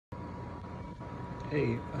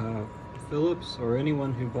Hey, Philips or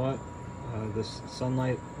anyone who bought this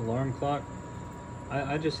sunlight alarm clock,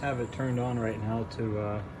 I just have it turned on right now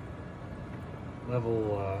to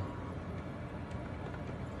level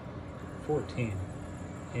 14.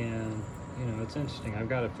 And, you know, it's interesting. I've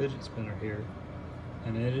got a fidget spinner here,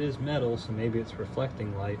 and it is metal, so maybe it's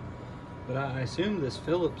reflecting light. But I assume this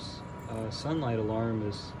Philips sunlight alarm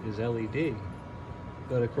is LED.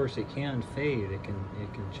 But of course it can fade, it can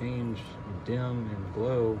change dim and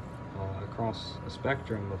glow across a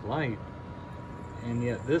spectrum of light, and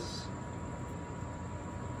yet this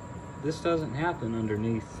doesn't happen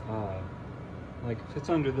underneath, like if it's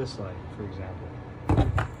under this light, for example.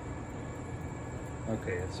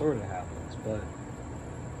 Okay, it sort of happens, but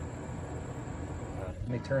let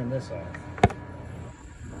me turn this off.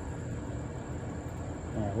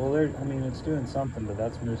 Alright, well I mean it's doing something, but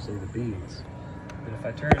that's mostly the beads. But if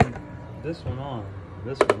I turn this one on,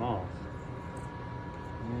 this one off,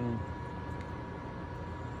 and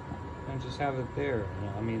just have it there, you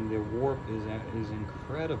know, I mean the warp is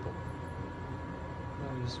incredible.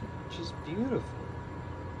 It's just beautiful.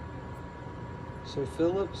 So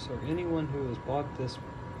Philips or anyone who has bought this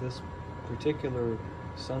particular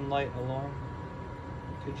sunlight alarm,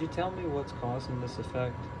 could you tell me what's causing this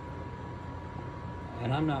effect?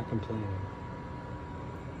 And I'm not complaining.